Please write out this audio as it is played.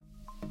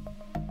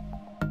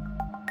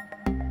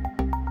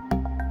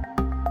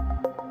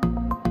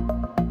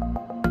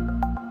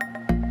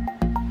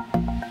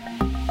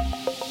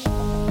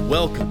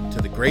Welcome to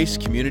the Grace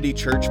Community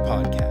Church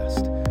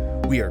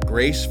podcast. We are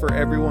grace for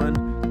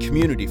everyone,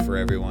 community for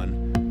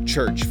everyone,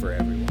 church for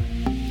everyone.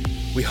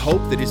 We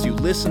hope that as you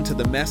listen to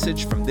the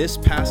message from this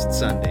past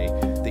Sunday,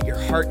 that your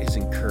heart is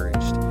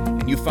encouraged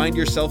and you find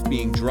yourself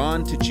being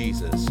drawn to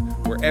Jesus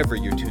wherever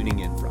you're tuning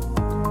in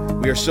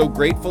from. We are so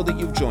grateful that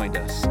you've joined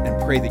us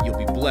and pray that you'll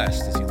be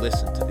blessed as you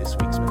listen to this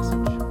week's message.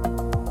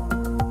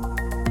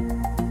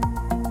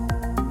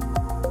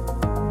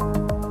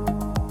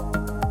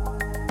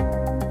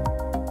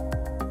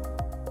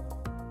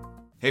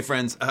 Hey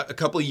friends, a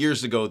couple of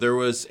years ago, there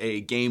was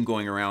a game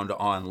going around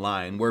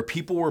online where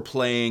people were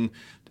playing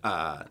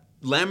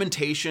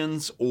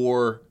Lamentations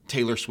or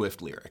Taylor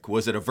Swift lyric.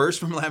 Was it a verse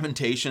from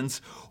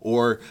Lamentations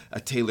or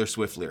a Taylor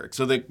Swift lyric?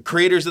 So the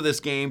creators of this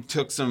game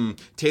took some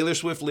Taylor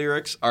Swift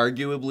lyrics,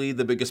 arguably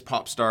the biggest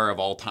pop star of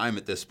all time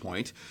at this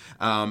point,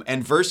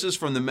 and verses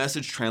from the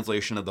Message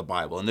translation of the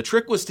Bible. And the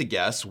trick was to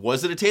guess,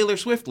 was it a Taylor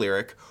Swift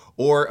lyric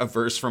or a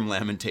verse from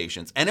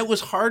Lamentations? And it was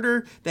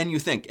harder than you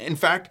think. In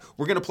fact,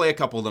 we're going to play a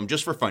couple of them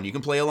just for fun. You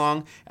can play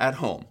along at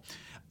home.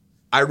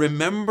 I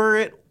remember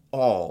it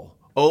all.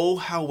 Oh,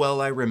 how well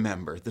I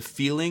remember the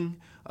feeling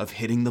of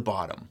hitting the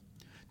bottom.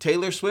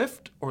 Taylor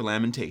Swift or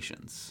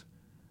Lamentations?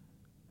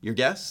 Your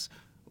guess?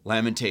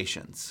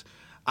 Lamentations.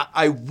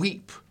 I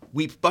weep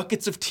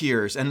buckets of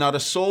tears, and not a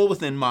soul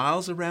within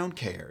miles around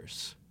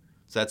cares.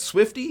 Is that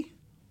Swiftie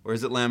or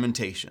is it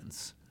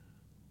Lamentations?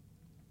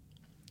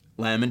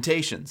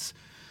 Lamentations.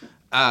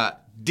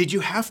 Did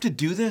you have to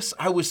do this?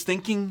 I was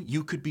thinking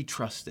you could be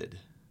trusted.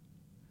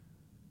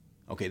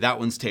 Okay, that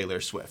one's Taylor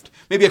Swift.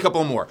 Maybe a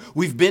couple more.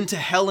 We've been to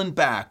hell and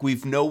back.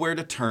 We've nowhere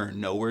to turn,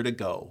 nowhere to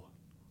go.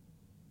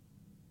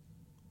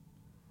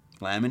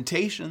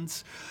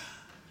 Lamentations.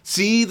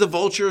 See the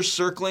vultures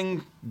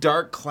circling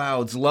dark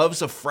clouds.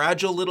 Love's a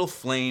fragile little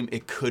flame.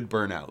 It could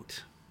burn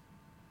out.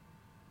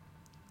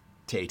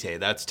 Tay-Tay,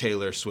 that's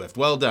Taylor Swift.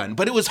 Well done.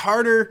 But it was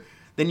harder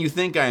than you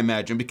think, I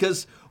imagine,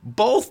 because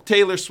both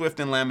Taylor Swift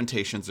and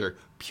Lamentations are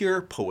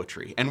pure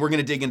poetry. And we're going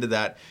to dig into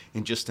that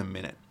in just a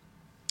minute.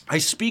 I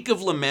speak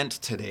of lament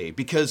today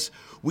because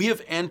we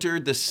have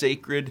entered the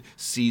sacred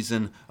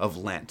season of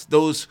Lent,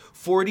 those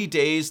 40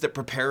 days that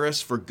prepare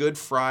us for Good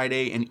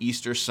Friday and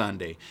Easter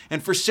Sunday.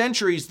 And for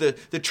centuries,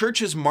 the church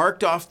has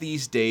marked off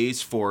these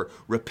days for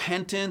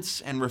repentance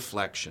and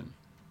reflection.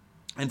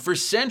 And for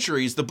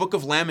centuries, the book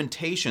of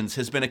Lamentations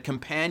has been a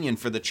companion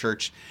for the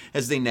church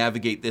as they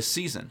navigate this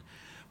season.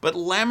 But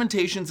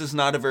Lamentations is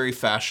not a very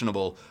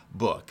fashionable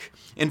book.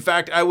 In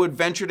fact, I would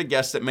venture to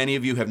guess that many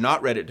of you have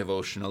not read it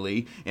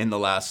devotionally in the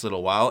last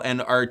little while and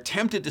are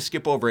tempted to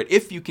skip over it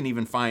if you can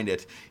even find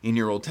it in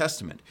your Old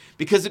Testament,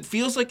 because it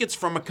feels like it's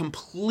from a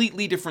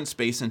completely different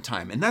space and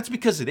time, and that's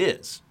because it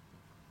is.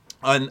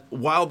 And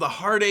while the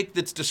heartache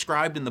that's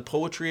described in the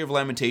poetry of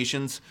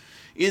Lamentations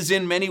is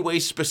in many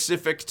ways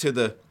specific to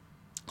the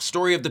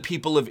story of the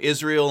people of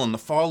Israel and the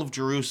fall of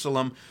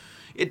Jerusalem,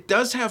 it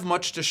does have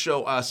much to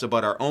show us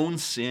about our own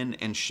sin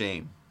and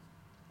shame.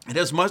 It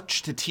has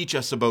much to teach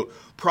us about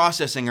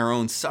processing our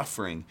own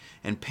suffering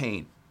and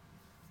pain.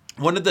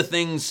 One of the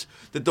things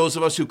that those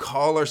of us who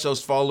call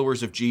ourselves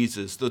followers of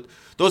Jesus,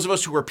 those of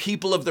us who are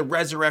people of the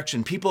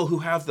resurrection, people who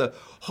have the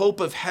hope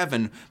of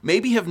heaven,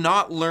 maybe have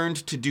not learned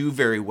to do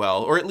very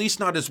well, or at least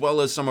not as well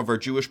as some of our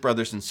Jewish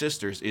brothers and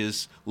sisters,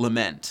 is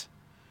lament.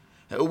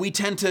 We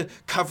tend to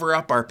cover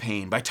up our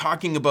pain by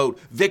talking about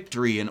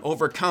victory and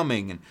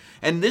overcoming.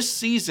 And this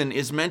season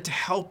is meant to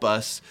help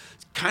us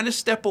kind of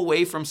step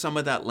away from some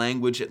of that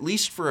language, at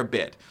least for a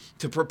bit,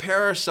 to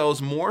prepare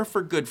ourselves more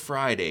for Good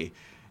Friday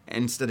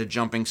instead of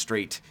jumping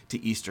straight to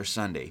Easter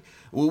Sunday.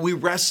 We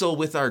wrestle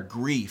with our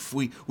grief.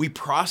 We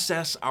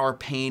process our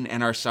pain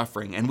and our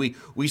suffering. And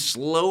we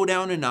slow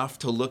down enough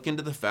to look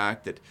into the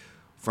fact that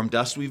from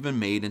dust we've been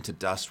made, and to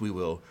dust we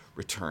will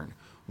return.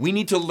 We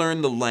need to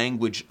learn the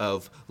language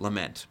of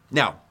lament.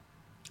 Now,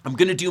 I'm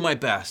going to do my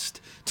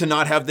best to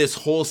not have this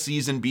whole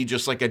season be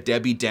just like a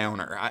Debbie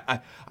Downer.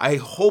 I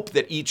hope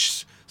that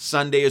each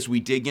Sunday as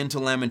we dig into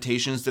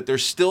Lamentations, that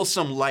there's still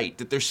some light,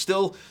 that there's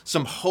still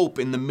some hope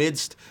in the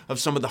midst of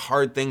some of the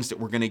hard things that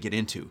we're going to get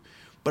into.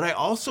 But I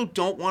also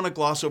don't want to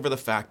gloss over the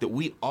fact that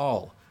we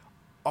all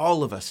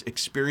of us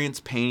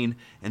experience pain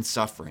and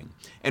suffering.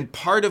 And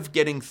part of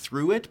getting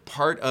through it,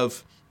 part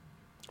of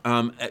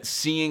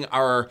seeing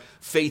our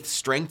faith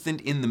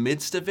strengthened in the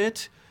midst of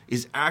it,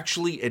 is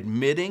actually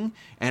admitting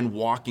and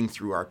walking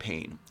through our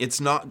pain. It's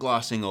not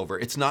glossing over.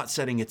 It's not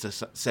setting it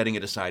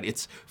aside.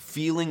 It's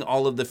feeling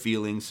all of the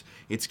feelings.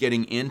 It's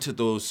getting into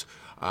those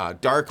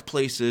dark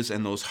places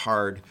and those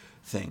hard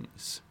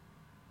things.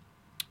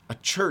 A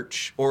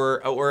church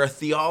or a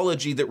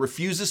theology that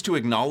refuses to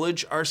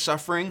acknowledge our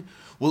suffering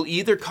will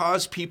either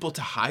cause people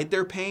to hide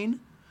their pain,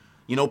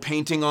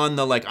 painting on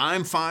the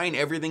I'm fine,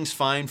 everything's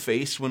fine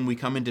face when we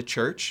come into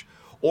church,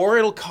 or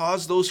it'll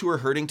cause those who are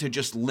hurting to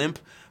just limp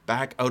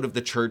back out of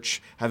the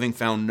church, having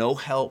found no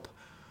help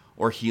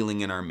or healing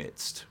in our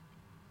midst.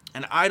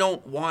 And I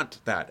don't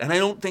want that. And I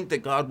don't think that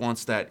God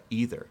wants that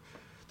either.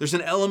 There's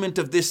an element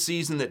of this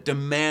season that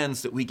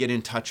demands that we get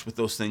in touch with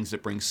those things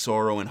that bring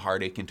sorrow and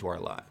heartache into our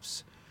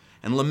lives.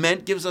 And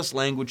lament gives us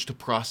language to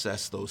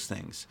process those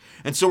things.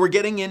 And so we're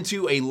getting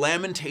into a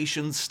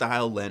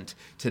Lamentations-style Lent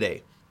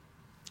today.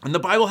 And the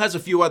Bible has a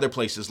few other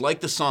places, like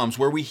the Psalms,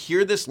 where we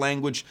hear this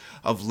language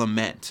of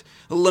lament.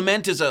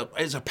 Lament is a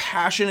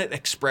passionate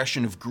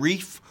expression of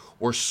grief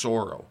or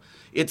sorrow.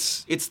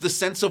 It's the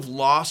sense of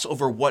loss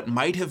over what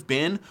might have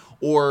been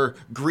or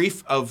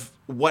grief of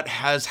what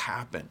has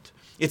happened.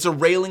 It's a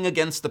railing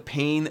against the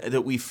pain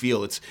that we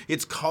feel.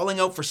 It's calling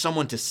out for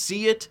someone to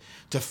see it,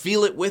 to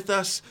feel it with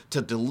us,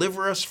 to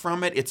deliver us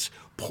from it. It's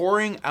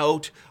pouring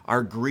out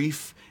our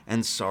grief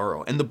and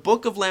sorrow. And the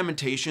book of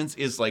Lamentations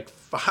is like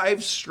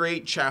 5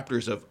 straight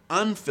chapters of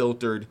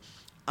unfiltered,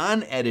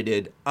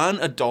 unedited,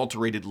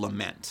 unadulterated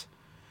lament.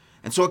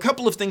 And so a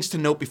couple of things to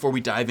note before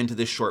we dive into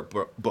this short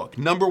book.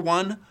 Number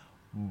 1,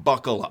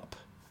 buckle up.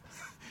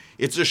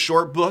 It's a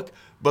short book,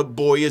 but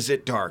boy is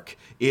it dark.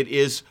 It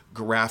is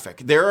graphic.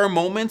 There are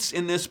moments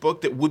in this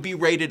book that would be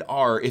rated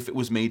R if it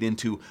was made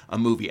into a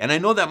movie. And I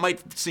know that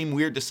might seem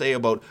weird to say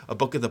about a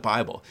book of the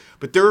Bible,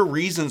 but there are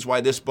reasons why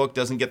this book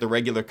doesn't get the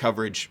regular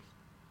coverage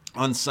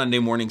on Sunday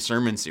morning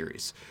sermon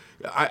series.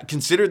 I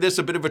consider this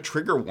a bit of a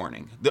trigger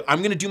warning. I'm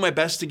going to do my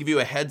best to give you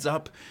a heads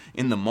up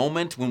in the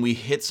moment when we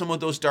hit some of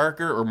those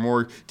darker or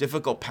more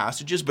difficult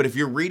passages. But if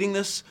you're reading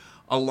this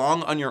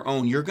along on your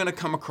own, you're going to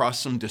come across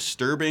some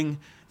disturbing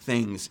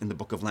things in the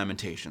book of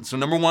Lamentations. So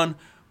number 1,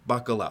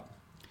 buckle up.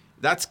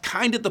 That's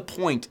kind of the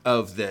point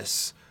of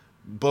this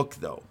book,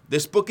 though.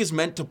 This book is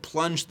meant to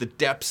plunge the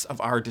depths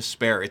of our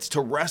despair. It's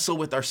to wrestle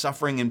with our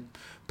suffering and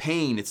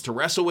pain. It's to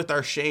wrestle with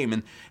our shame.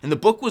 And the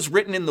book was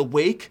written in the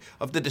wake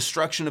of the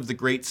destruction of the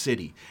great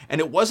city. And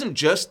it wasn't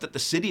just that the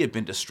city had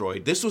been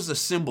destroyed. This was a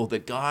symbol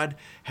that God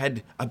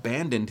had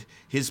abandoned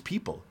his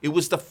people. It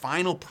was the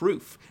final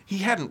proof. He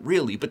hadn't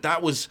really, but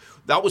that was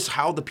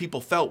how the people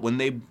felt when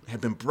they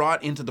had been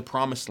brought into the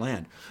promised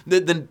land.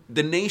 The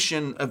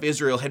nation of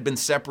Israel had been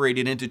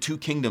separated into 2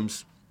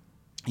 kingdoms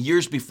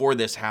years before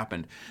this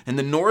happened. And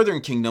the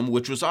northern kingdom,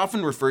 which was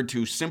often referred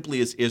to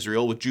simply as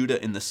Israel, with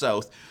Judah in the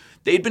south,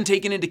 they'd been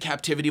taken into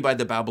captivity by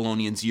the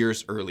Babylonians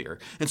years earlier.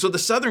 And so the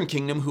southern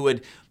kingdom, who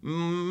had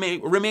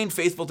remained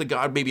faithful to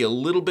God maybe a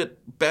little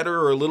bit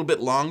better or a little bit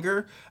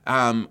longer,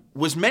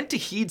 was meant to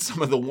heed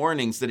some of the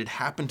warnings that had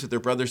happened to their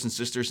brothers and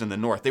sisters in the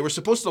north. They were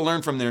supposed to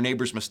learn from their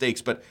neighbors'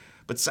 mistakes, but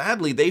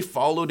sadly, they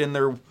followed in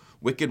their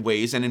wicked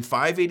ways. And in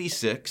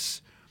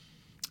 586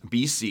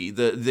 BC,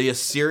 the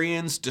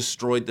Assyrians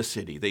destroyed the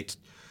city. They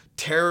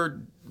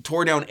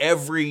tore down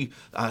every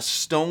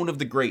stone of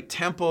the great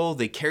temple.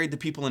 They carried the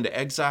people into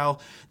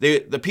exile.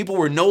 The people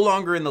were no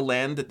longer in the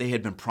land that they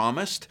had been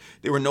promised.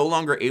 They were no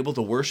longer able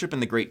to worship in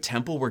the great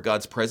temple where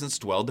God's presence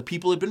dwelled. The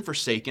people had been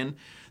forsaken.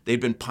 They'd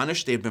been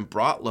punished. They had been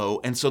brought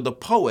low. And so the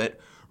poet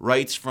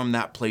writes from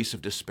that place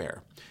of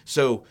despair.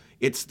 So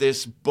it's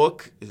this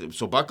book,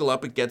 so buckle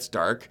up, it gets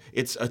dark.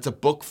 It's a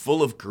book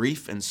full of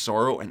grief and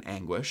sorrow and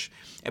anguish,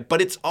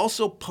 but it's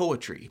also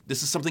poetry.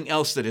 This is something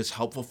else that is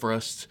helpful for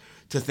us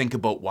to think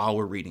about while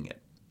we're reading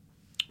it.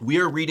 We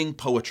are reading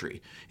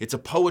poetry. It's a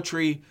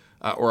poetry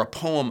or a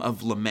poem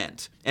of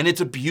lament, and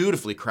it's a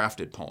beautifully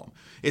crafted poem.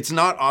 It's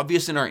not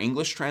obvious in our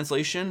English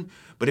translation,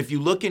 but if you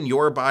look in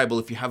your Bible,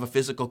 if you have a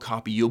physical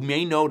copy, you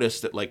may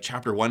notice that like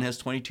chapter 1 has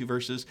 22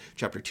 verses,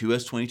 chapter 2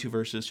 has 22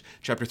 verses,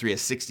 chapter 3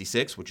 has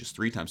 66, which is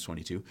 3 times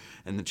 22,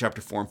 and then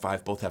chapter 4 and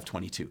 5 both have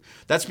 22.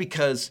 That's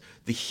because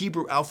the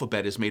Hebrew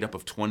alphabet is made up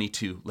of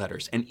 22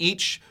 letters, and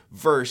each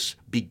verse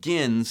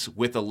begins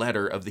with a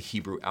letter of the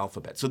Hebrew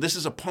alphabet. So this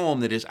is a poem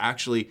that is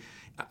actually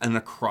an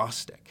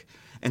acrostic.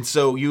 And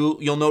so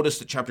you'll notice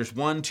that chapters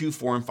 1, 2,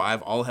 4, and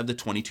 5 all have the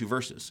 22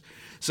 verses.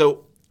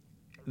 So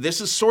this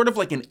is sort of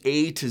like an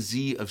A to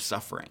Z of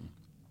suffering.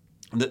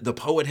 The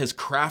poet has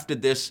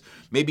crafted this,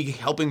 maybe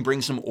helping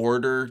bring some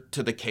order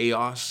to the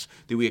chaos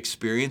that we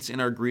experience in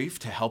our grief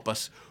to help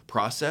us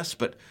process.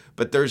 But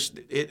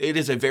it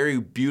is a very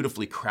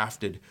beautifully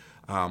crafted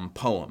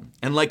poem.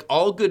 And like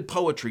all good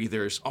poetry,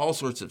 there's all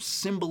sorts of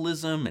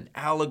symbolism and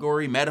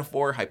allegory,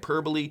 metaphor,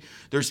 hyperbole.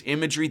 There's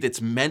imagery that's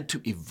meant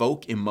to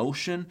evoke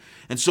emotion.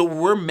 And so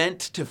we're meant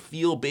to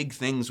feel big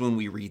things when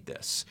we read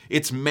this.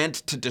 It's meant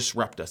to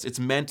disrupt us. It's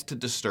meant to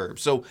disturb.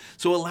 So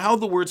allow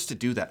the words to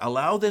do that.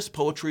 Allow this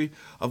poetry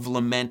of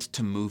lament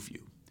to move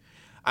you.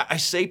 I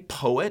say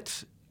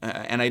poet,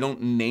 and I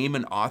don't name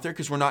an author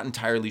because we're not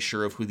entirely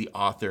sure of who the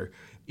author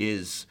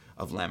is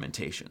of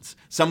Lamentations.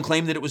 Some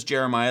claim that it was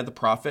Jeremiah the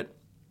prophet.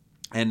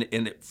 And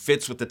it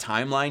fits with the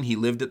timeline. He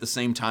lived at the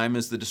same time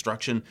as the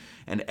destruction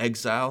and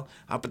exile.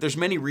 But there's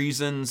many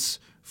reasons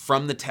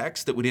from the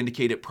text that would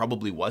indicate it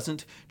probably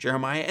wasn't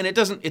Jeremiah. And it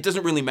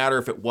doesn't really matter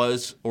if it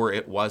was or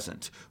it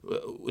wasn't.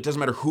 It doesn't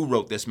matter who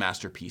wrote this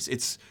masterpiece.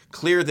 It's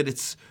clear that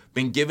it's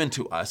been given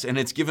to us, and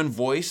it's given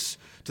voice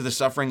to the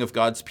suffering of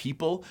God's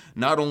people,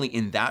 not only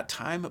in that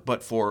time,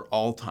 but for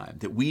all time.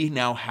 That we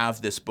now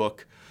have this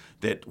book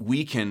that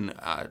we can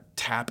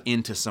tap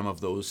into some of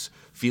those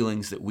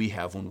feelings that we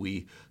have when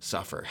we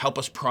suffer. Help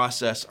us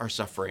process our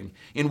suffering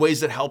in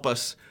ways that help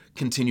us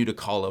continue to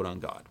call out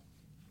on God.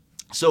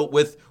 So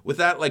with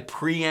that like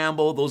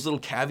preamble, those little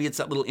caveats,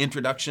 that little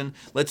introduction,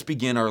 let's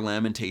begin our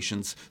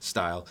Lamentations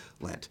style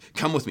Lent.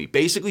 Come with me,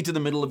 basically to the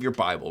middle of your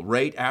Bible,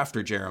 right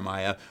after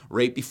Jeremiah,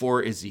 right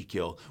before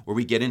Ezekiel, where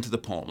we get into the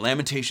poem.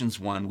 Lamentations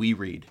 1, we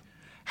read,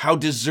 "How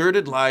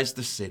deserted lies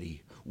the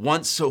city,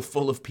 once so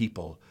full of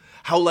people.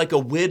 How like a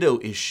widow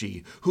is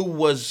she, who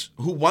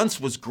once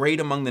was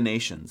great among the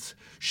nations.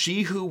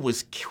 She who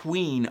was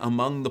queen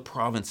among the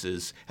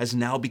provinces has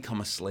now become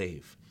a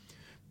slave.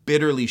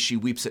 Bitterly she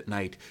weeps at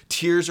night.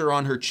 Tears are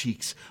on her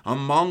cheeks.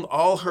 Among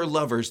all her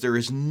lovers there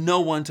is no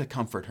one to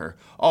comfort her.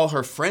 All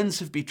her friends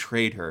have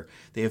betrayed her.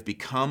 They have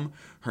become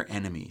her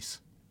enemies.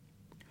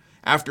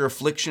 After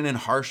affliction and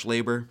harsh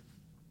labor,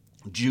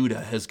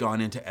 Judah has gone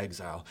into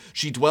exile.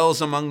 She dwells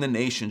among the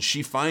nations.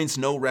 She finds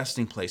no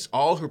resting place.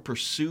 All who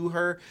pursue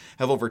her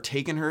have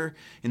overtaken her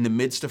in the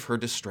midst of her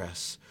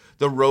distress.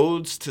 The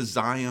roads to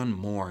Zion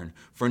mourn,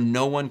 for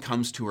no one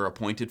comes to her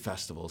appointed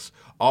festivals.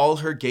 All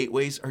her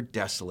gateways are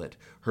desolate.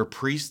 Her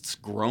priests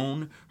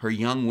groan, her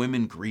young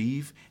women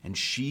grieve, and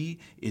she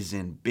is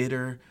in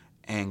bitter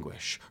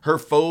anguish. Her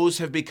foes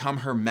have become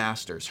her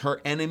masters.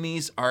 Her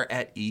enemies are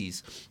at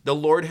ease. The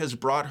Lord has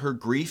brought her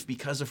grief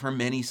because of her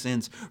many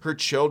sins. Her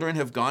children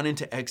have gone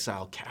into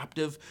exile,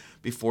 captive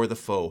before the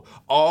foe.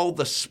 All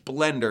the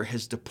splendor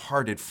has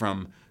departed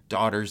from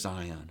daughter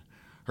Zion.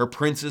 Her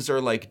princes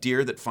are like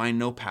deer that find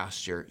no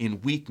pasture.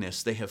 In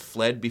weakness they have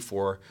fled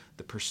before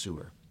the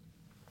pursuer."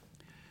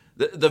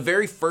 The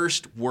very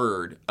first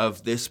word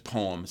of this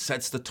poem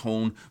sets the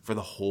tone for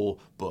the whole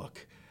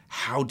book.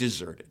 How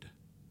deserted.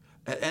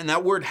 And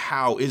that word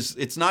 "how"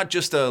 it's not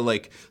just a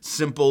like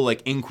simple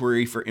like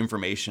inquiry for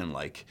information.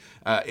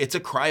 It's a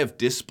cry of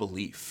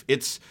disbelief.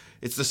 It's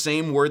the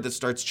same word that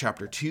starts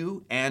chapter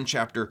 2 and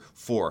chapter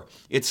 4.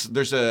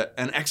 There's an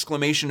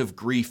exclamation of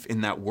grief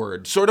in that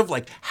word, sort of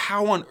like,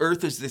 how on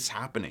earth is this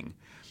happening?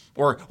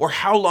 Or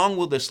how long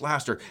will this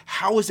last? Or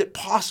how is it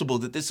possible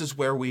that this is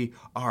where we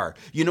are?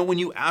 You know, when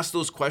you ask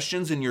those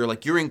questions and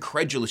you're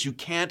incredulous, you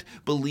can't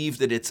believe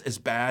that it's as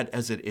bad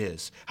as it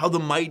is. How the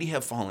mighty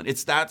have fallen.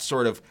 It's that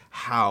sort of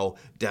how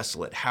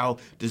desolate, how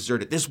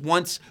deserted. This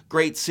once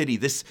great city,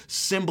 this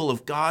symbol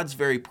of God's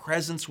very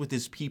presence with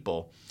his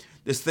people,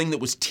 this thing that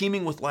was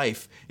teeming with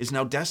life is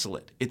now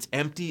desolate. It's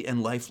empty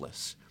and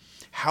lifeless.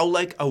 How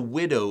like a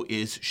widow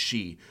is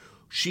she.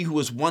 She who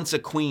was once a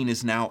queen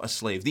is now a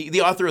slave.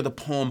 The author of the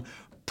poem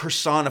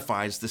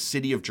personifies the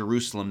city of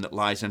Jerusalem that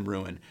lies in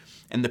ruin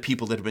and the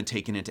people that have been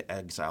taken into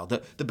exile.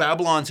 The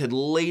Babylons had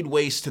laid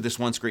waste to this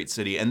once great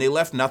city, and they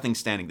left nothing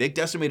standing. They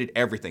decimated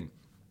everything.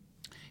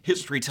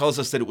 History tells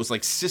us that it was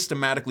like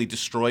systematically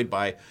destroyed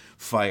by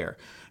fire.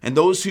 And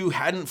those who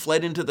hadn't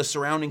fled into the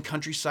surrounding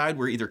countryside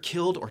were either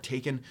killed or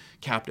taken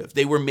captive.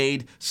 They were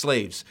made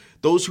slaves.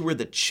 Those who were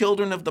the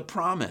children of the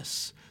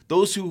promise,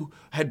 those who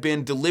had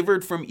been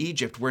delivered from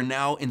Egypt, were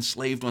now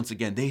enslaved once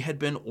again. They had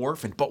been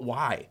orphaned. But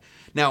why?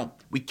 Now,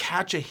 we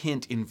catch a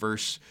hint in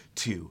verse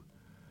 2.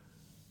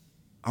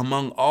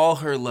 Among all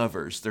her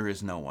lovers, there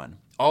is no one.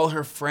 All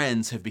her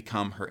friends have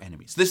become her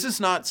enemies. This is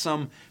not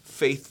some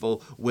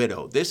faithful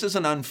widow. This is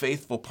an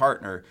unfaithful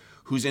partner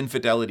whose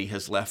infidelity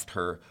has left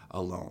her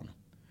alone.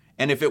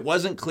 And if it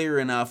wasn't clear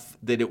enough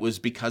that it was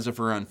because of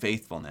her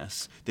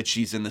unfaithfulness that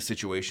she's in the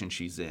situation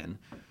she's in,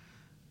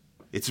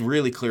 it's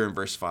really clear in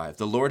verse 5.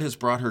 The Lord has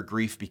brought her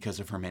grief because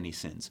of her many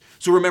sins.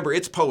 So remember,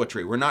 it's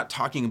poetry. We're not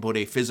talking about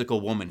a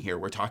physical woman here.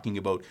 We're talking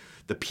about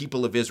the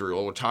people of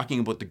Israel. We're talking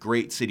about the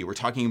great city. We're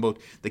talking about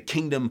the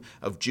kingdom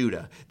of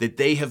Judah, that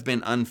they have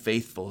been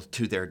unfaithful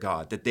to their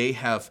God, that they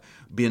have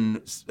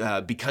been,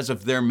 because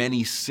of their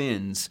many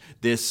sins,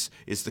 this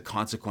is the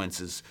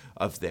consequences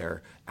of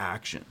their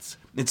actions.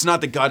 It's not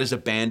that God has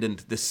abandoned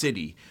the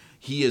city.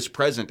 He is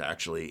present,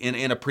 actually,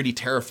 in a pretty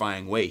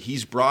terrifying way.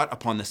 He's brought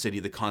upon the city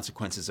the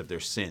consequences of their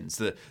sins.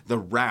 The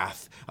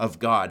wrath of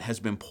God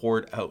has been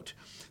poured out.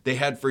 They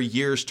had for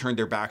years turned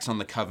their backs on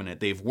the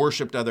covenant. They've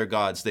worshipped other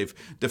gods. They've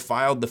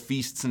defiled the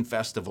feasts and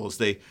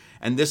festivals.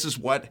 And this is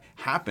what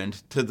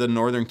happened to the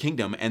northern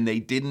kingdom, and they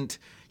didn't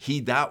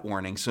heed that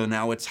warning, so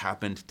now it's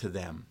happened to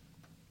them.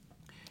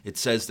 It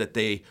says that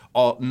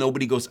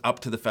nobody goes up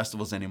to the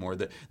festivals anymore.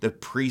 The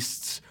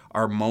priests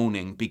are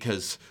moaning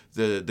because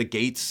the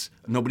gates,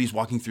 nobody's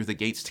walking through the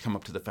gates to come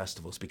up to the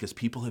festivals because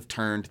people have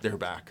turned their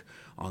back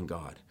on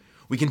God.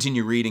 We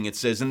continue reading. It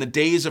says, in the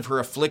days of her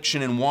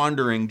affliction and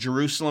wandering,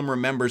 Jerusalem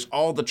remembers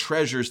all the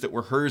treasures that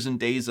were hers in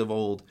days of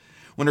old.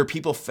 When her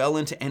people fell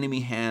into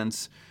enemy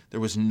hands, there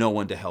was no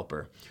one to help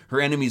her. Her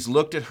enemies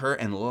looked at her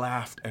and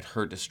laughed at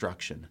her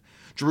destruction.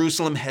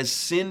 Jerusalem has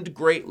sinned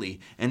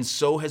greatly and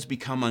so has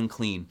become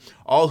unclean.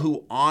 All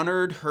who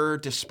honored her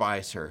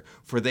despise her,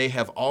 for they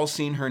have all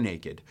seen her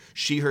naked.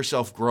 She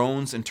herself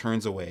groans and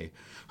turns away.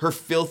 Her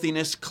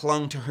filthiness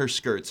clung to her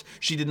skirts.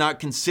 She did not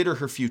consider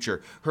her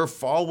future. Her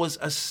fall was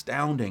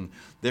astounding.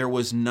 There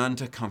was none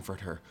to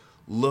comfort her.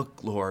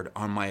 Look, Lord,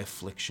 on my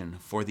affliction,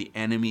 for the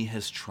enemy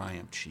has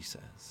triumphed, she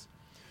says.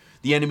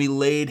 The enemy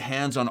laid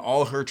hands on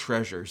all her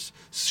treasures.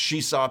 She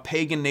saw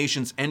pagan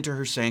nations enter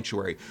her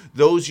sanctuary,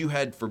 those you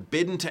had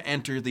forbidden to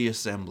enter the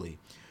assembly.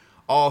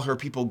 All her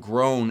people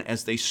groan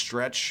as they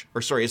search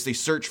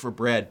for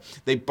bread.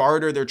 They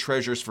barter their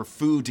treasures for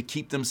food to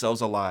keep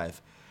themselves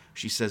alive.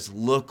 She says,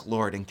 "Look,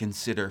 Lord, and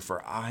consider,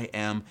 for I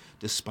am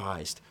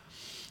despised."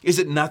 Is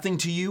it nothing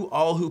to you,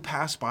 all who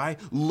pass by?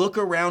 Look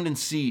around and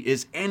see,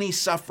 is any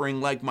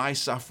suffering like my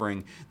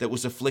suffering that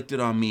was afflicted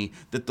on me,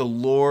 that the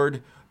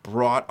Lord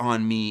brought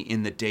on me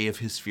in the day of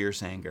his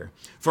fierce anger?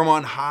 From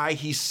on high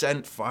he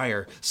sent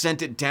fire,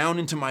 sent it down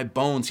into my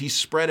bones. He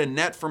spread a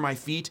net for my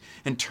feet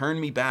and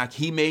turned me back.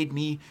 He made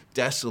me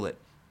desolate,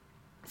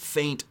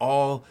 faint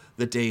all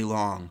the day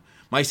long.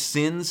 My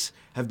sins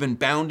have been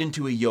bound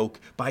into a yoke.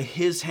 By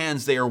his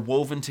hands they are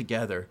woven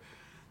together.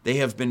 They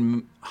have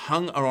been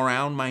hung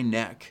around my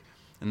neck,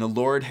 and the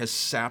Lord has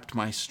sapped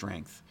my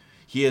strength.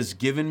 He has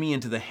given me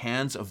into the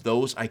hands of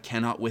those I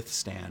cannot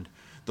withstand.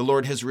 The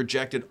Lord has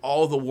rejected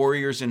all the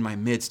warriors in my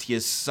midst. He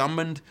has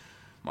summoned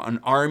an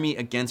army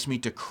against me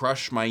to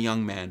crush my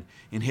young men.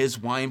 In his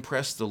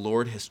winepress, the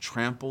Lord has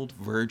trampled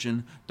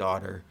virgin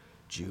daughter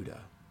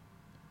Judah.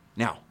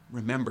 Now,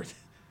 remember,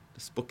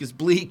 this book is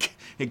bleak.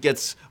 It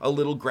gets a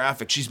little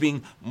graphic. She's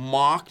being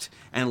mocked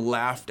and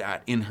laughed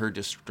at in her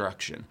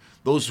destruction.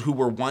 Those who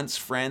were once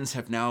friends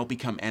have now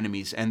become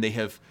enemies, and they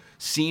have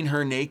seen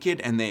her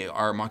naked and they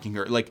are mocking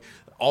her. Like,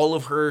 all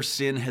of her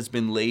sin has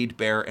been laid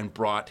bare and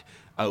brought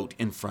out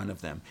in front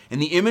of them.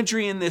 And the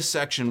imagery in this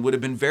section would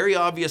have been very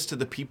obvious to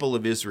the people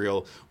of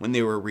Israel when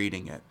they were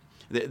reading it.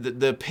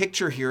 The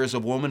picture here is a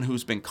woman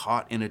who's been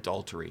caught in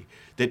adultery,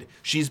 that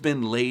she's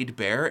been laid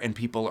bare and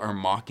people are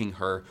mocking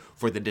her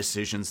for the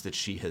decisions that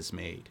she has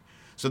made.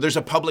 So there's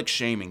a public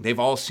shaming. They've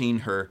all seen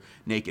her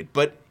naked.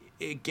 But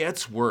it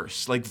gets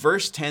worse. Like,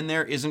 verse 10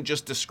 there isn't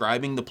just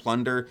describing the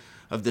plunder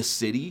of the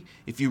city.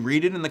 If you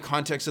read it in the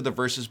context of the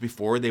verses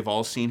before, they've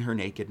all seen her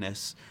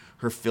nakedness.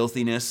 Her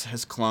filthiness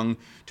has clung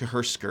to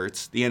her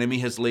skirts. The enemy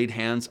has laid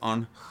hands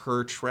on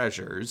her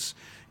treasures,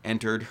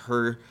 entered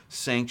her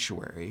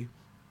sanctuary.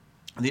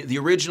 The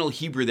original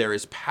Hebrew there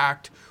is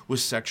packed with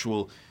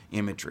sexual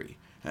imagery.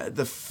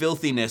 The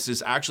filthiness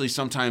is actually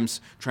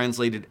sometimes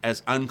translated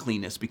as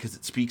uncleanness because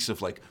it speaks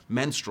of like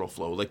menstrual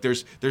flow. Like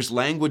there's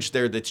language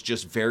there that's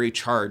just very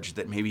charged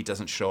that maybe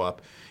doesn't show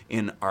up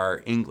in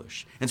our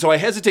English. And so I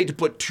hesitate to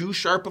put too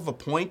sharp of a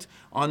point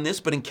on this,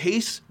 but in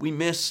case we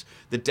miss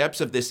the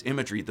depths of this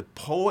imagery, the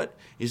poet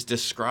is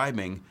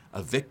describing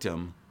a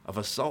victim of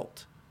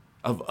assault,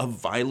 of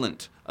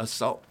violent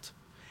assault.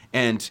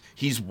 And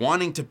he's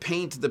wanting to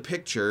paint the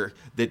picture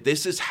that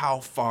this is how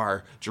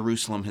far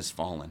Jerusalem has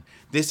fallen.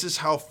 This is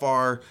how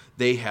far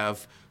they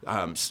have,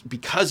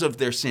 because of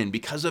their sin,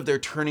 because of their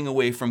turning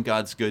away from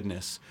God's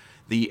goodness,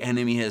 the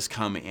enemy has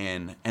come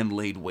in and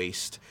laid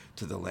waste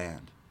to the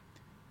land.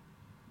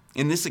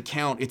 In this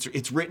account,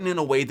 it's written in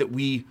a way that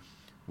we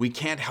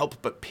can't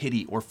help but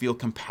pity or feel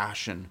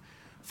compassion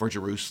for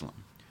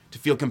Jerusalem, to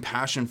feel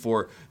compassion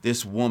for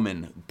this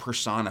woman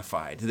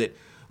personified, that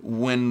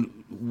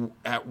when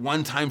at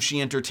one time she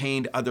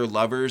entertained other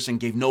lovers and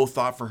gave no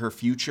thought for her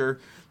future,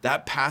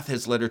 that path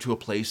has led her to a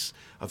place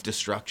of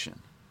destruction.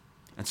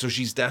 And so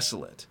she's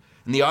desolate.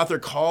 And the author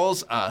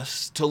calls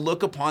us to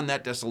look upon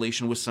that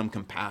desolation with some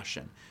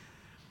compassion.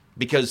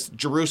 Because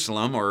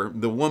Jerusalem, or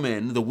the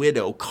woman, the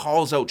widow,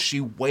 calls out,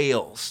 she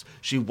wails.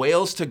 She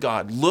wails to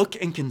God, "Look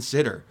and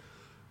consider.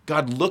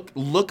 God,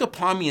 look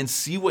upon me and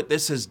see what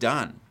this has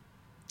done."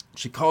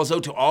 She calls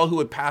out to all who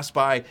would pass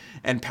by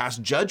and pass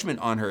judgment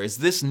on her. "Is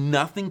this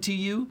nothing to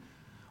you?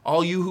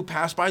 All you who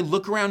pass by,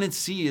 look around and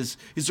see. Is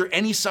there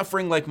any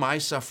suffering like my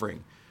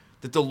suffering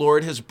that the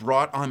Lord has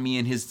brought on me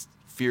in his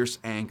fierce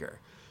anger?"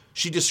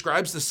 She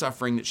describes the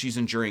suffering that she's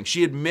enduring.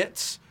 She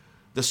admits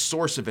the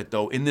source of it,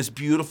 though, in this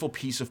beautiful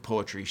piece of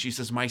poetry. She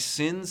says, "My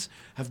sins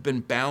have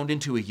been bound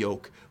into a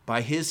yoke.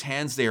 By his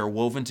hands they are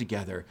woven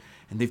together,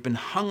 and they've been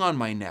hung on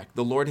my neck.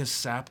 The Lord has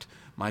sapped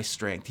my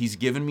strength. He's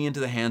given me into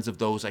the hands of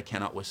those I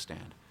cannot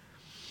withstand.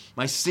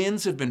 My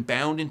sins have been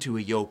bound into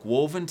a yoke,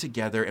 woven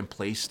together and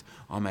placed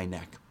on my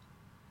neck."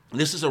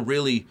 This is a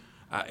really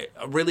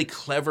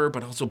clever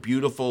but also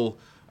beautiful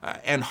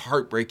and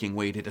heartbreaking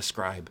way to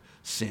describe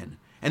sin.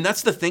 And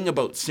that's the thing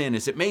about sin,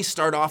 is it may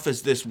start off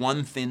as this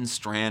one thin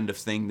strand of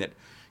thing that,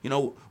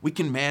 we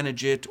can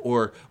manage it,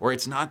 or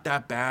it's not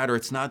that bad, or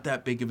it's not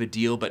that big of a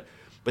deal, but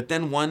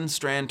then one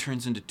strand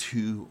turns into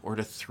two or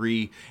to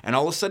three, and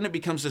all of a sudden it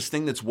becomes this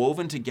thing that's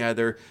woven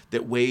together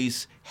that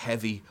weighs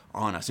heavy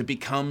on us. It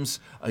becomes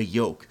a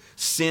yoke.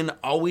 Sin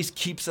always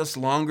keeps us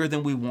longer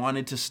than we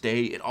wanted to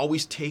stay. It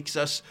always takes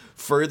us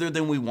further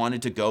than we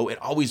wanted to go. It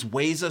always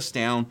weighs us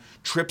down,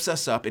 trips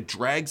us up. It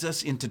drags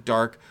us into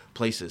dark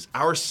places.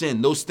 Our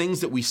sin, those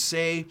things that we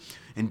say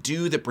and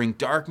do that bring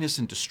darkness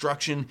and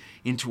destruction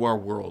into our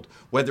world,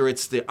 whether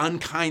it's the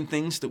unkind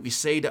things that we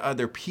say to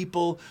other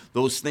people,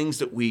 those things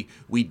that we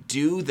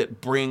do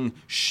that bring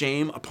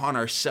shame upon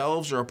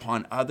ourselves or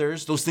upon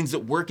others, those things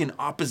that work in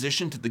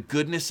opposition to the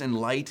goodness and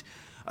light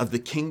of the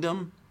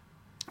kingdom,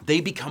 they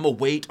become a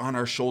weight on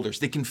our shoulders.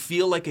 They can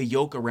feel like a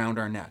yoke around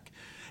our neck.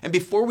 And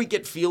before we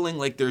get feeling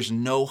like there's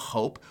no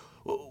hope,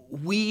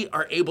 we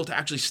are able to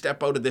actually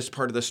step out of this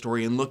part of the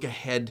story and look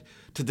ahead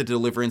to the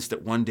deliverance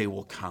that one day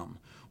will come.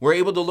 We're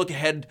able to look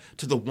ahead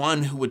to the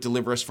one who would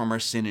deliver us from our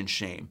sin and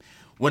shame.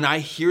 When I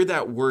hear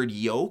that word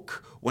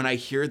yoke, when I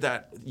hear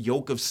that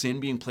yoke of sin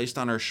being placed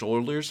on our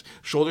shoulders,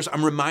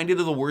 I'm reminded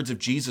of the words of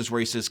Jesus where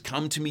he says,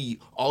 "Come to me,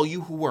 all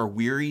you who are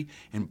weary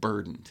and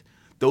burdened,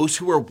 those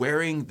who are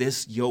wearing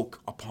this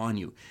yoke upon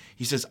you."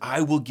 He says,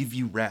 "I will give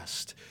you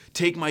rest.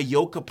 Take my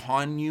yoke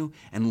upon you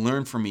and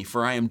learn from me,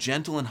 for I am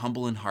gentle and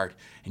humble in heart,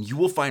 and you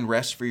will find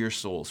rest for your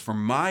souls. For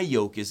my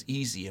yoke is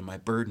easy and my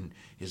burden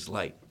is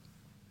light."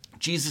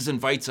 Jesus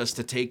invites us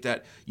to take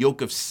that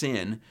yoke of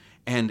sin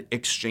and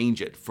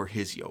exchange it for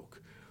his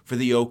yoke, for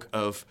the yoke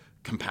of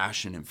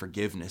compassion and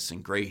forgiveness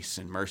and grace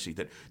and mercy,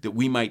 that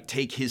we might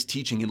take his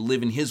teaching and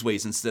live in his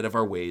ways instead of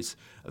our ways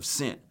of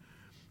sin.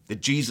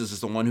 That Jesus is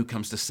the one who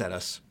comes to set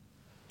us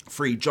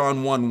free.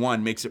 John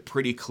 1:1 makes it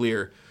pretty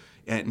clear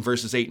in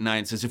verses 8 and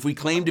 9. It says, "If we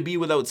claim to be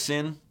without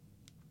sin,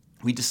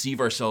 we deceive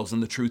ourselves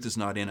and the truth is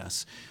not in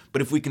us.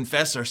 But if we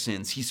confess our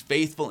sins, he's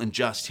faithful and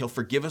just. He'll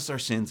forgive us our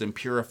sins and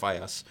purify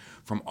us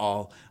from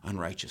all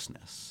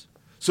unrighteousness."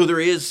 So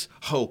there is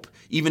hope,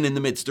 even in the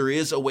midst. There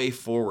is a way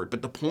forward.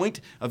 But the point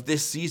of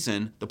this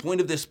season, the point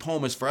of this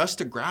poem is for us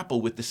to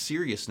grapple with the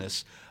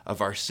seriousness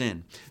of our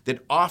sin.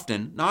 That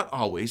often, not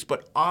always,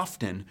 but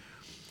often,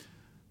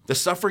 the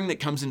suffering that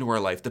comes into our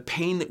life, the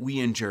pain that we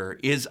endure,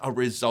 is a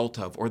result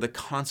of, or the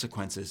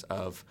consequences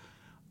of,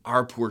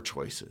 our poor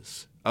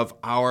choices, of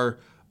we're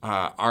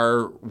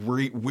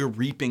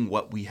reaping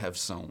what we have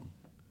sown.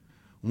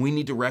 We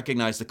need to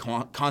recognize the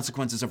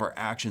consequences of our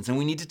actions, and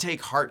we need to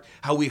take heart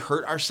how we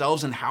hurt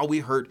ourselves and how we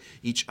hurt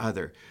each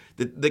other.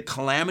 The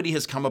calamity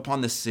has come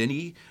upon the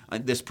city,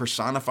 this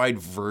personified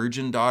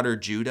virgin daughter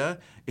Judah.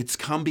 It's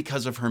come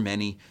because of her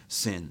many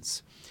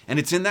sins. And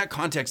it's in that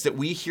context that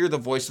we hear the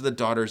voice of the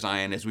daughter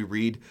Zion as we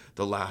read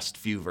the last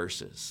few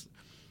verses.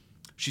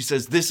 She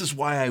says, "This is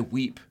why I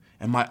weep,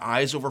 and my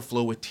eyes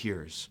overflow with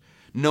tears.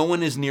 No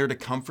one is near to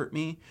comfort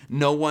me,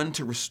 no one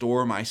to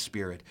restore my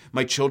spirit.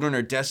 My children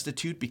are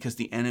destitute because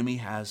the enemy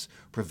has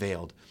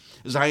prevailed."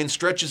 Zion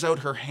stretches out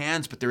her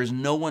hands, but there is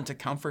no one to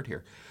comfort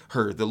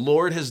her. The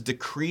Lord has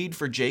decreed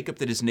for Jacob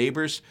that his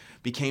neighbors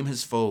became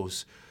his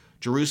foes.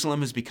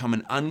 Jerusalem has become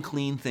an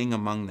unclean thing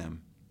among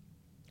them.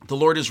 The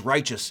Lord is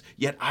righteous,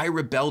 yet I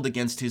rebelled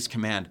against his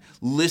command.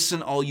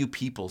 Listen, all you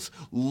peoples,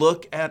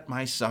 look at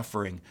my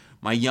suffering.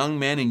 My young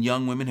men and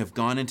young women have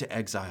gone into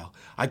exile.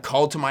 I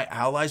called to my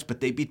allies,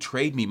 but they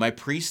betrayed me. My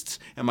priests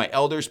and my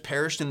elders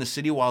perished in the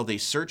city while they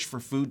searched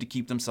for food to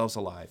keep themselves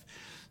alive.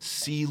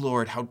 See,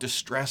 Lord, how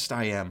distressed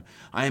I am.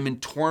 I am in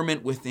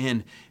torment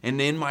within,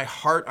 and in my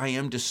heart I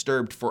am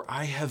disturbed, for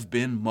I have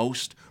been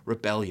most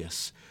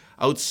rebellious.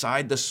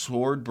 Outside the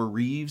sword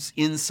bereaves,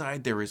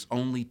 inside there is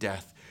only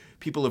death.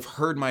 People have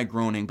heard my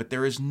groaning, but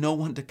there is no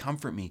one to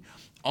comfort me.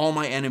 All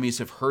my enemies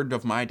have heard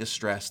of my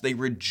distress. They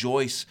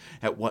rejoice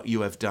at what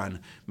you have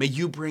done. May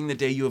you bring the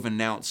day you have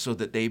announced so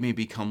that they may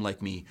become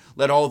like me.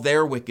 Let all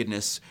their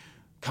wickedness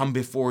come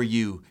before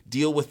you.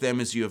 Deal with them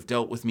as you have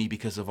dealt with me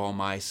because of all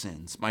my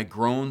sins. My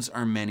groans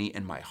are many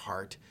and my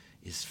heart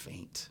is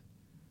faint.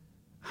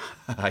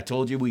 I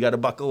told you we got to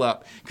buckle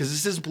up because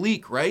this is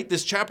bleak, right?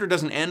 This chapter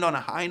doesn't end on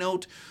a high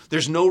note.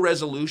 There's no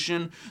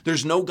resolution.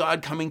 There's no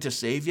God coming to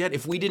save yet.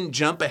 If we didn't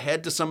jump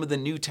ahead to some of the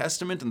New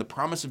Testament and the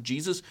promise of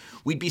Jesus,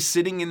 we'd be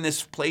sitting in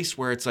this place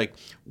where it's like,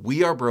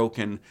 we are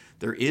broken.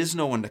 There is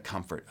no one to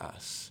comfort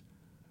us.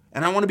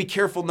 And I want to be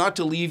careful not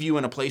to leave you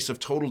in a place of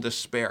total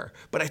despair.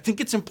 But I think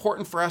it's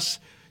important for us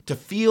to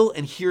feel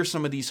and hear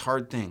some of these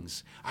hard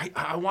things.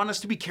 I want us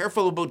to be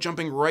careful about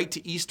jumping right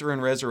to Easter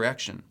and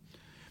resurrection.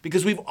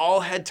 Because we've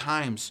all had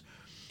times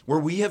where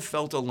we have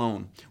felt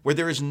alone, where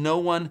there is no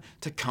one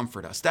to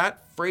comfort us.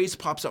 That phrase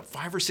pops up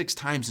 5 or 6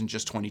 times in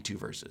just 22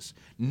 verses.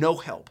 No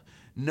help,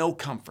 no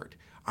comfort.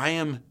 I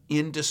am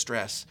in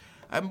distress.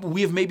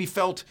 We have maybe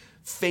felt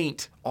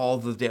faint all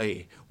the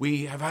day.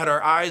 We have had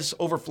our eyes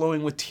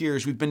overflowing with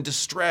tears. We've been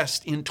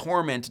distressed, in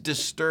torment,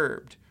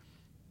 disturbed.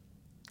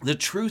 The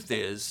truth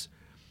is,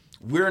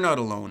 we're not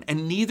alone,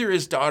 and neither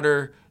is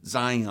daughter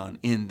Zion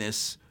in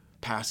this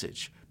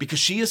passage, because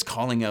she is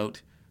calling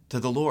out to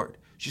the Lord.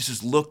 She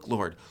says, "Look,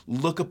 Lord,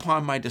 look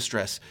upon my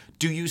distress.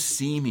 Do you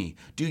see me?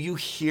 Do you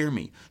hear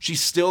me?" She's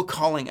still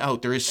calling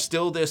out. There is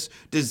still this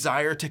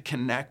desire to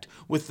connect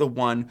with the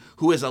one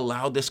who has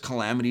allowed this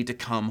calamity to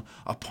come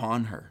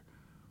upon her.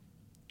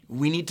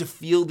 We need to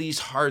feel these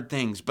hard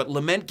things, but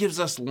lament gives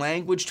us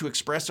language to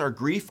express our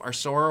grief, our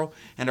sorrow,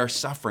 and our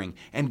suffering.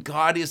 And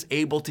God is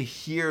able to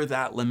hear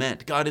that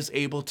lament. God is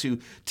able to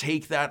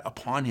take that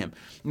upon him.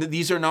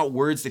 These are not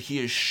words that he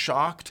is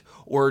shocked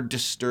or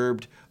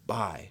disturbed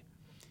by.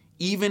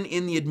 Even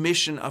in the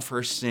admission of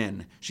her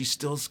sin, she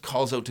still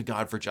calls out to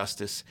God for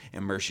justice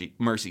and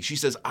mercy. She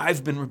says,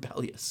 "I've been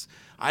rebellious.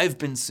 I've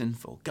been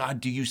sinful. God,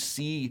 do you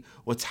see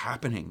what's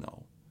happening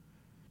though?"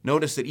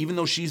 Notice that even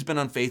though she's been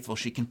unfaithful,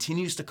 she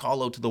continues to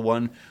call out to the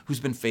one who's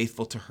been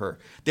faithful to her.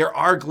 There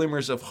are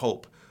glimmers of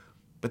hope,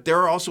 but there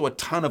are also a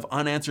ton of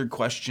unanswered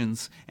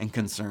questions and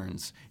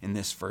concerns in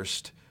this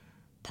first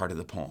part of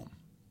the poem,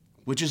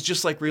 which is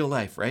just like real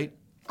life, right?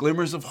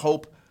 Glimmers of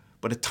hope,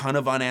 but a ton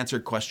of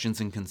unanswered questions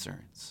and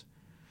concerns.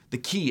 The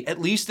key, at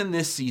least in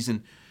this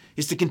season,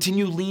 is to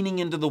continue leaning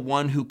into the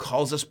one who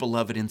calls us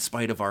beloved in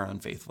spite of our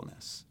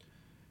unfaithfulness,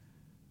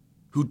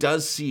 who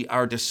does see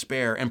our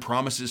despair and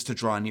promises to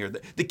draw near.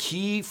 The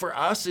key for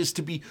us is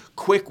to be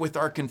quick with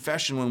our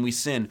confession when we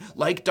sin,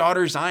 like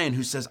daughter Zion,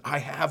 who says, I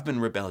have been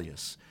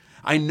rebellious.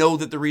 I know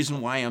that the reason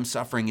why I'm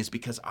suffering is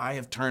because I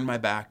have turned my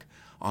back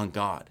on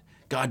God.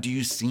 God, do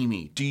you see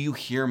me? Do you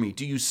hear me?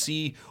 Do you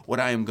see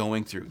what I am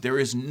going through? There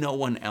is no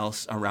one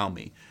else around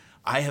me.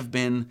 I have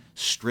been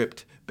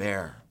stripped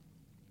bare.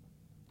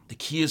 The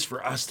key is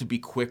for us to be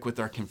quick with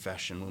our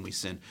confession when we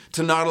sin,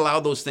 to not allow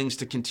those things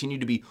to continue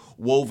to be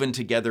woven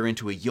together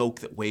into a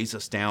yoke that weighs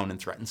us down and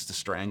threatens to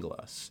strangle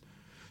us,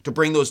 to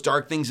bring those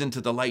dark things into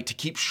the light, to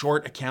keep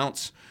short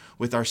accounts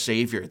with our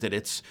Savior, that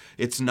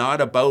it's not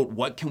about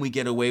what can we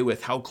get away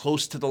with, how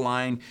close to the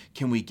line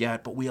can we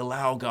get, but we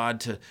allow God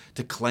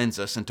to cleanse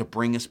us and to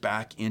bring us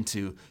back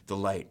into the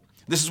light.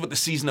 This is what the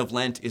season of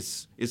Lent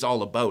is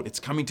all about.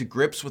 It's coming to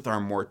grips with our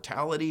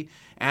mortality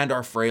and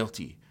our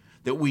frailty,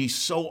 that we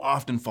so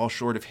often fall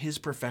short of his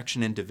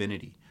perfection and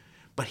divinity.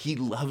 But he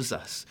loves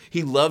us.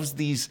 He loves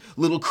these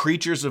little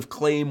creatures of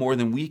clay more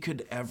than we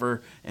could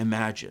ever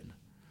imagine.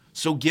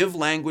 So give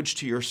language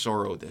to your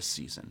sorrow this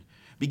season.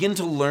 Begin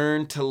to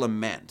learn to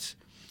lament.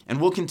 And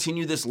we'll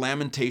continue this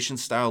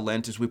lamentation-style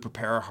Lent as we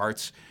prepare our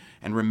hearts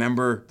and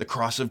remember the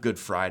cross of Good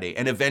Friday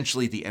and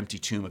eventually the empty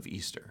tomb of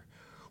Easter,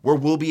 where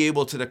we'll be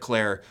able to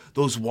declare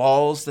those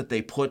walls that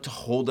they put to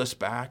hold us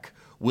back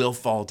will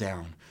fall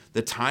down.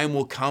 The time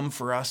will come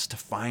for us to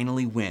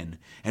finally win,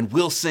 and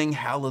we'll sing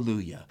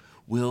hallelujah.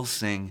 We'll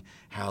sing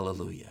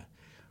hallelujah.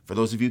 For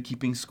those of you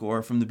keeping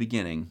score from the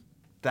beginning,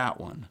 that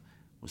one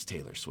was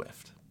Taylor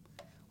Swift.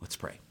 Let's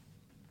pray.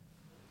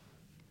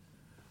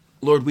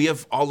 Lord, we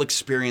have all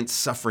experienced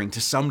suffering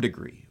to some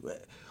degree.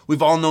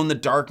 We've all known the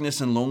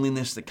darkness and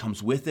loneliness that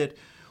comes with it.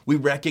 We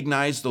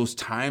recognize those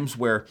times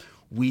where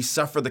we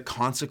suffer the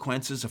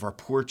consequences of our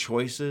poor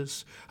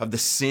choices, of the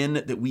sin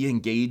that we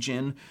engage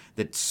in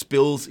that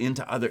spills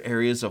into other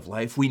areas of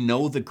life. We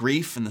know the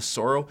grief and the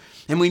sorrow,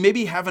 and we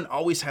maybe haven't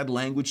always had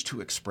language to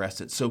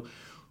express it. So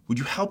would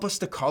you help us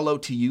to call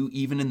out to you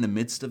even in the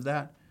midst of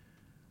that?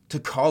 To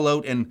call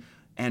out and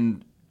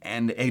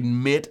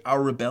admit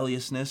our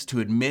rebelliousness, to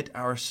admit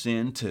our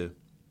sin, to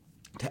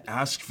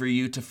ask for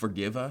you to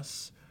forgive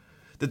us?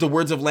 That the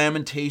words of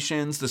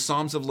Lamentations, the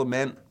Psalms of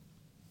Lament,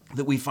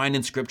 that we find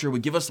in Scripture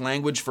would give us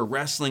language for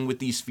wrestling with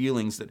these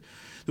feelings, that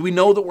we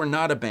know that we're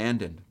not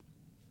abandoned.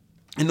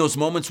 In those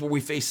moments where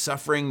we face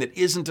suffering that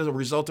isn't as a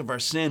result of our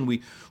sin,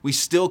 we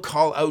still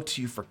call out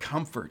to you for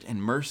comfort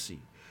and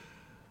mercy.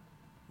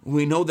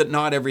 We know that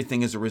not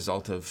everything is a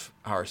result of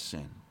our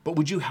sin, but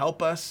would you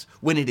help us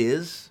when it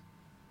is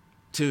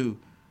to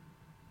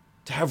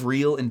have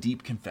real and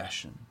deep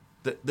confession,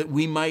 that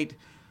we might,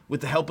 with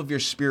the help of your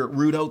Spirit,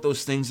 root out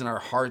those things in our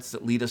hearts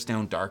that lead us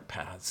down dark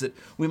paths, that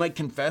we might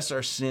confess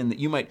our sin, that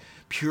you might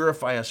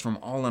purify us from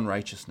all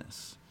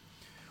unrighteousness.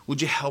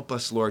 Would you help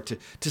us, Lord,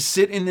 to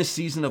sit in this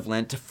season of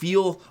Lent, to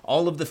feel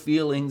all of the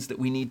feelings that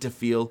we need to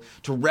feel,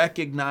 to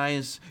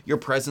recognize your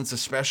presence,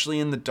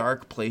 especially in the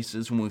dark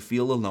places when we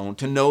feel alone,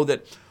 to know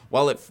that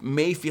while it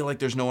may feel like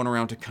there's no one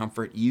around to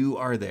comfort, you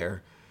are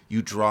there.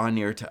 You draw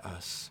near to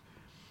us.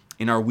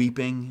 In our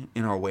weeping,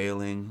 in our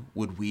wailing,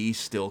 would we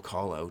still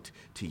call out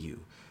to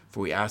you? For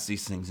we ask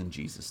these things in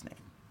Jesus' name.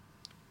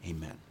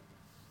 Amen.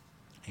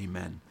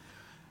 Amen.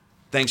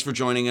 Thanks for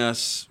joining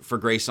us for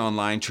Grace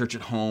Online, Church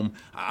at Home.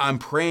 I'm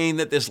praying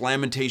that this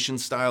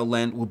Lamentation-style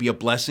Lent will be a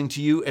blessing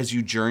to you as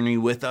you journey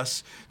with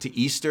us to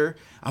Easter.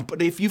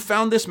 But if you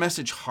found this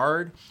message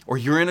hard, or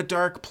you're in a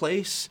dark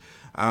place,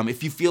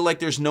 if you feel like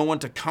there's no one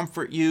to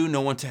comfort you,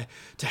 no one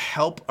to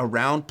help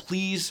around,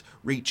 please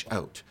reach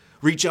out.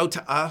 Reach out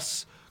to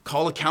us.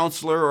 Call a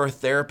counselor or a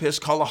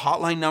therapist. Call a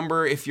hotline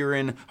number if you're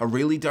in a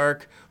really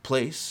dark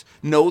place.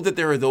 Know that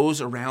there are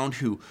those around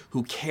who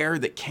care,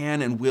 that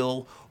can and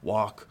will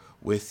walk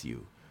with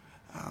you.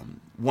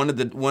 One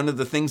of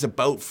the things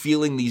about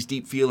feeling these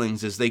deep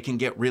feelings is they can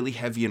get really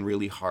heavy and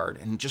really hard.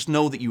 And just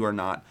know that you are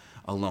not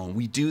alone.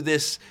 We do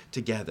this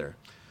together.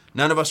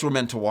 None of us were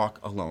meant to walk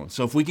alone.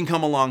 So if we can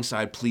come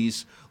alongside,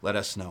 please let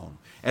us know.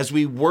 As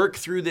we work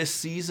through this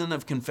season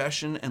of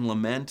confession and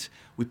lament,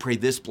 we pray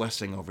this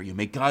blessing over you.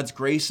 May God's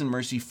grace and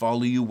mercy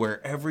follow you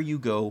wherever you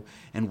go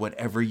and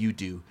whatever you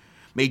do.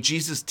 May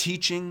Jesus'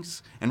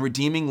 teachings and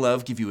redeeming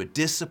love give you a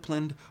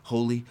disciplined,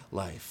 holy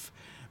life.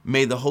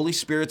 May the Holy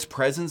Spirit's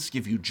presence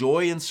give you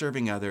joy in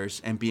serving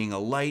others and being a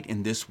light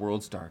in this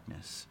world's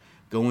darkness.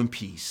 Go in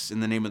peace. In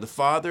the name of the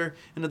Father,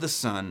 and of the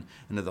Son,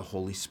 and of the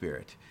Holy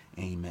Spirit.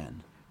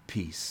 Amen.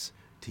 Peace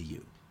to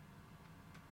you.